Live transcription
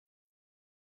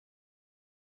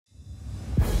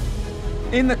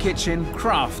In the kitchen,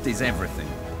 craft is everything.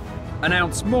 An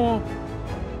ounce more,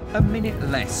 a minute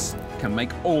less can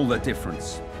make all the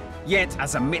difference. Yet,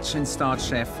 as a Michelin-starred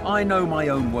chef, I know my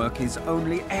own work is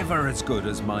only ever as good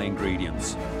as my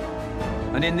ingredients.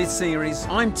 And in this series,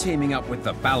 I'm teaming up with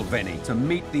the Balvenie to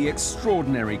meet the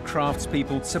extraordinary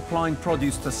craftspeople supplying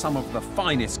produce to some of the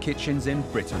finest kitchens in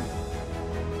Britain.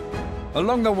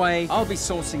 Along the way, I'll be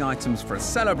sourcing items for a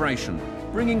celebration,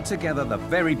 bringing together the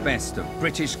very best of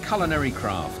British culinary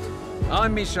craft.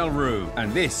 I'm Michel Roux,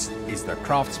 and this is the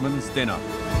Craftsman's Dinner.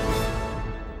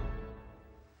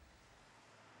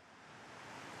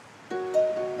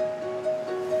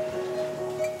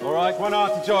 All right, 1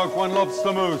 artichoke, 1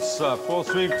 lobster mousse, 4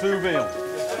 stream, 2 veal.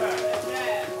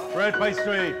 Bread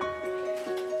pastry.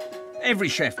 Every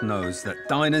chef knows that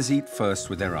diners eat first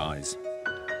with their eyes.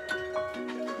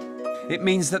 It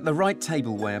means that the right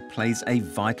tableware plays a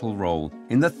vital role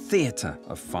in the theatre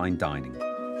of fine dining.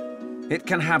 It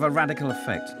can have a radical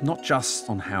effect, not just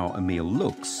on how a meal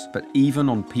looks, but even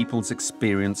on people's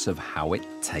experience of how it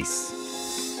tastes.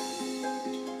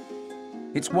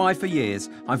 It's why, for years,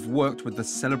 I've worked with the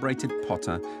celebrated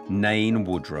potter Naine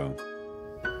Woodrow.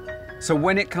 So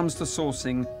when it comes to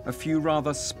sourcing a few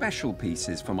rather special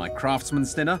pieces for my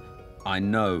Craftsman's Dinner, I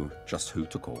know just who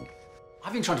to call.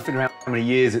 I've been trying to figure out how many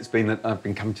years it's been that I've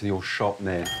been coming to your shop,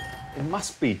 Naine. It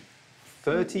must be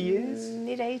 30 years?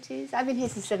 Mid-80s. I've been here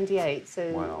since 78,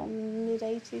 so wow.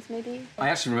 Mid-80s maybe. I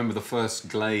actually remember the first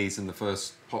glaze and the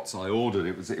first pots I ordered.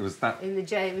 It was that... In the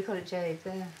jade, we call it jade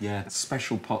there. Yeah,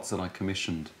 special pots that I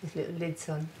commissioned. With little lids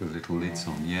on. With little lids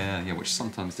on, yeah, which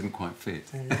sometimes didn't quite fit.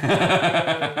 Which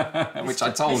Mr.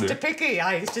 I told you. Mr. Picky,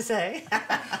 I used to say.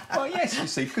 Well, yes, you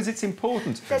see, because it's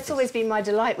important. That's always been my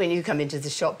delight when you come into the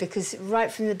shop, because right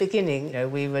from the beginning, you know,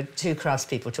 we were two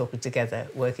craftspeople talking together,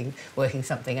 working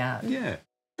something out. Yeah.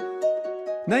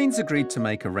 Naine's agreed to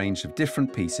make a range of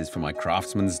different pieces for my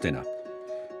Craftsman's Dinner.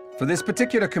 For this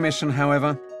particular commission,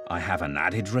 however, I have an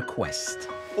added request.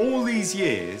 All these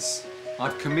years,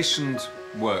 I've commissioned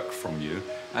work from you,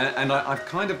 and I've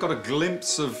kind of got a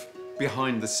glimpse of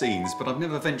behind the scenes, but I've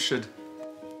never ventured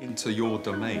into your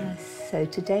domain. So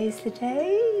today's the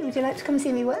day. Would you like to come and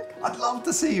see me work? I'd love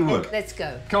to see you work. Let's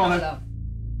go. Come on, then.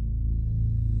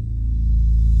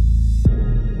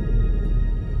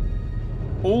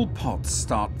 All pots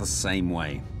start the same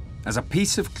way, as a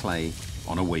piece of clay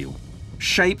on a wheel,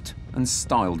 shaped and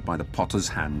styled by the potter's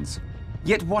hands.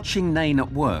 Yet watching Naine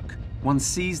at work, one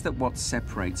sees that what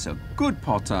separates a good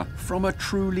potter from a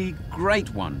truly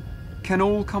great one can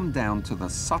all come down to the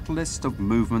subtlest of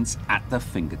movements at the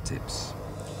fingertips.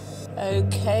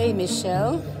 OK,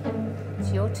 Michel.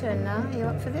 It's your turn now. Are you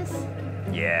up for this?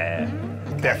 Yeah,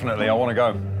 definitely. I want to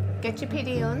go. Get your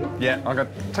PD on. Yeah, I'm going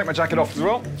to take my jacket off as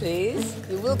well. Please.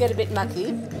 You will get a bit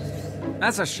mucky.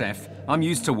 As a chef, I'm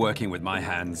used to working with my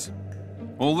hands.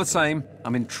 All the same,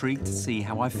 I'm intrigued to see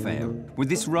how I fare with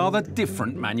this rather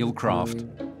different manual craft.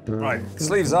 Right,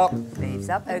 sleeves up. Sleeves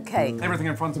up, OK. Everything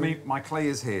in front of me, my clay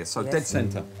is here, so Yes. dead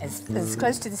centre. As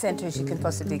close to the centre as you can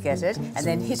possibly get it, and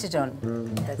then hit it on.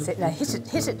 That's it. Now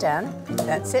hit it down.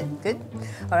 That's it. Good.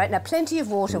 All right. Now plenty of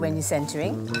water when you're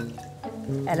centering,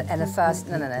 and a fast.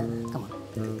 No. Come on.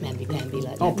 Mamby like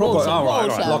that. Oh, proper. Water, Oh, right.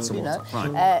 water, Lots of you water.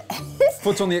 know. Right.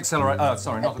 Foot on the accelerator. Oh,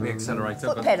 sorry, not the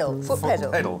accelerator. Foot pedal. Foot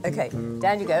pedal. OK.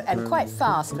 Down you go, and quite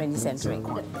fast when you're centering.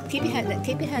 Keep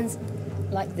your hands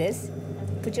like this.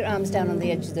 Put your arms down on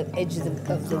the edge of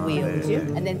the wheel, would you?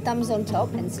 And then thumbs on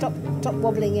top, and stop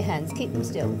wobbling your hands. Keep them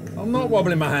still. I'm not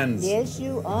wobbling my hands. Yes,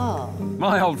 you are.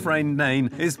 My old friend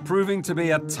Naine is proving to be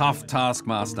a tough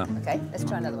taskmaster. OK, let's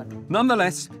try another one.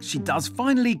 Nonetheless, she does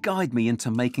finally guide me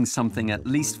into making something at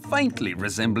least faintly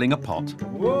resembling a pot.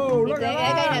 Whoa, look Okay,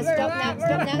 at that!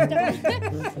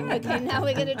 stop now. OK, now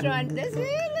we're going to try and... Look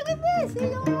at this.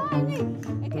 He's all right, isn't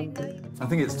he? OK, now you... I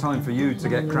think it's time for you to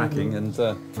get cracking and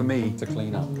for me to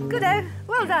clean up. Good-o.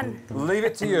 Well done. Leave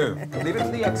it to you. Leave it to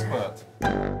the expert.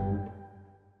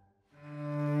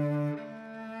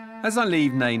 As I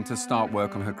leave Naine to start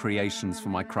work on her creations for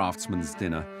my Craftsman's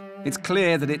Dinner, it's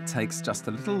clear that it takes just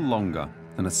a little longer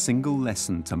than a single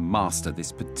lesson to master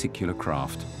this particular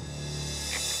craft.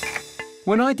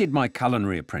 When I did my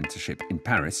culinary apprenticeship in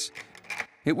Paris,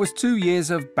 it was 2 years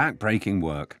of back-breaking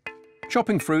work,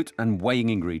 chopping fruit and weighing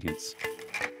ingredients.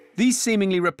 These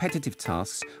seemingly repetitive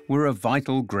tasks were a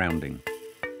vital grounding.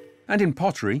 And in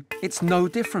pottery, it's no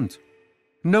different.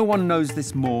 No one knows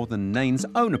this more than Naine's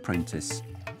own apprentice,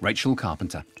 Rachel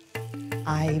Carpenter.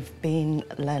 I've been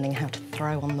learning how to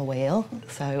throw on the wheel,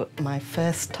 so my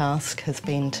first task has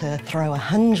been to throw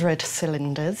 100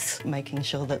 cylinders, making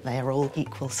sure that they're all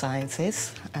equal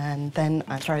sizes, and then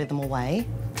I throw them away.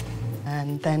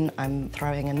 And then I'm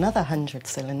throwing another 100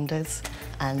 cylinders,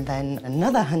 and then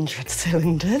another 100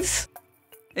 cylinders.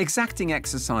 Exacting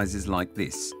exercises like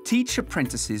this teach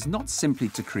apprentices not simply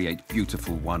to create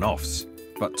beautiful one-offs,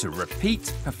 but to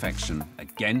repeat perfection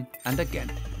again and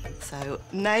again. So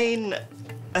Naine,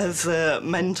 as a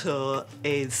mentor,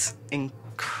 is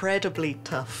incredibly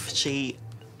tough. She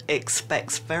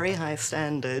expects very high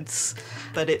standards,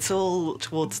 but it's all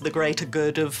towards the greater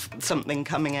good of something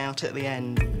coming out at the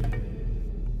end.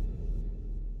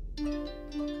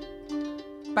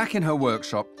 Back in her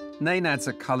workshop, Naine adds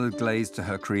a coloured glaze to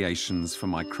her creations for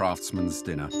my craftsman's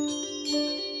dinner.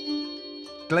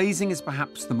 Glazing is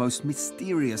perhaps the most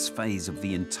mysterious phase of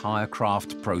the entire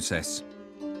craft process.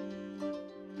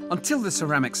 Until the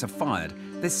ceramics are fired,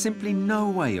 there's simply no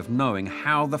way of knowing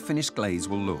how the finished glaze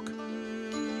will look.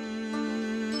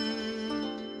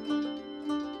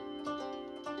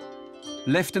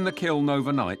 Left in the kiln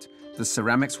overnight, the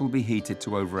ceramics will be heated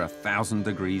to over 1,000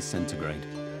 degrees centigrade.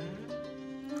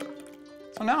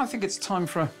 So now I think it's time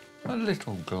for a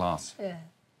little glass. Yeah.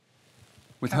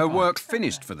 With her work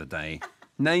finished for the day,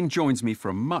 Naine joins me for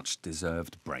a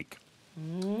much-deserved break.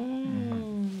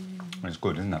 It's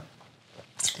good, isn't it?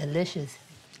 Delicious.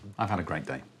 I've had a great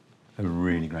day. A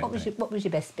really great day. What was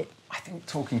your best bit? I think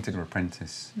talking to the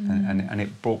apprentice, and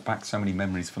it brought back so many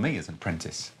memories for me as an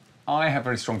apprentice. I have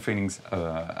very strong feelings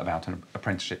about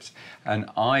apprenticeships, and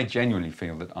I genuinely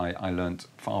feel that I learnt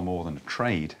far more than a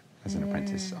trade as an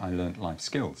apprentice. I learnt life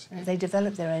skills. They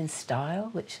develop their own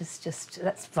style, which is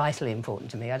that's vitally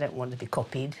important to me. I don't want to be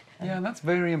copied. Yeah, that's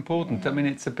very important. I mean,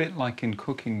 it's a bit like in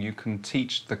cooking. You can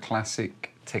teach the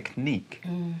classic technique,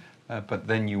 but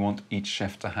then you want each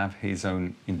chef to have his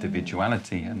own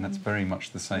individuality, and that's very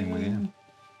much the same with you.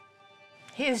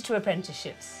 Here's to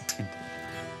apprenticeships.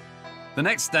 The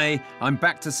next day, I'm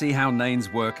back to see how Naine's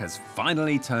work has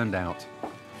finally turned out.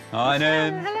 Hi,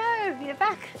 Naine. Hello, you're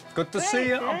back. Good to see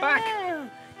you. I'm back.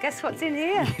 Guess what's in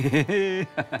here?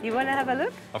 You want to have a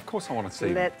look? Of course I want to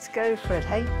see. Let's go for it,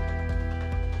 hey?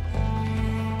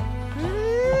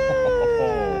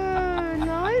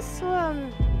 Nice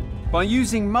one. By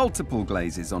using multiple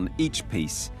glazes on each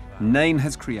piece, Naine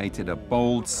has created a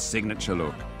bold signature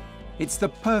look. It's the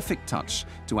perfect touch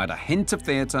to add a hint of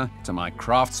theatre to my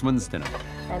craftsman's dinner.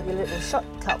 And your little shot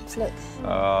cups, look.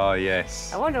 Oh,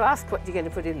 yes. I want to ask what you're going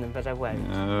to put in them, but I won't.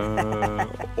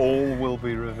 All will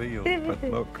be revealed, but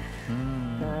look.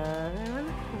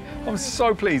 I'm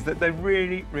so pleased that they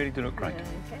really, really do look great.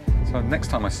 Okay. So next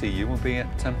time I see you, we'll be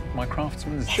at my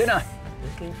craftsman's dinner.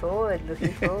 Looking forward,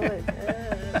 looking forward.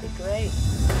 That'll be great.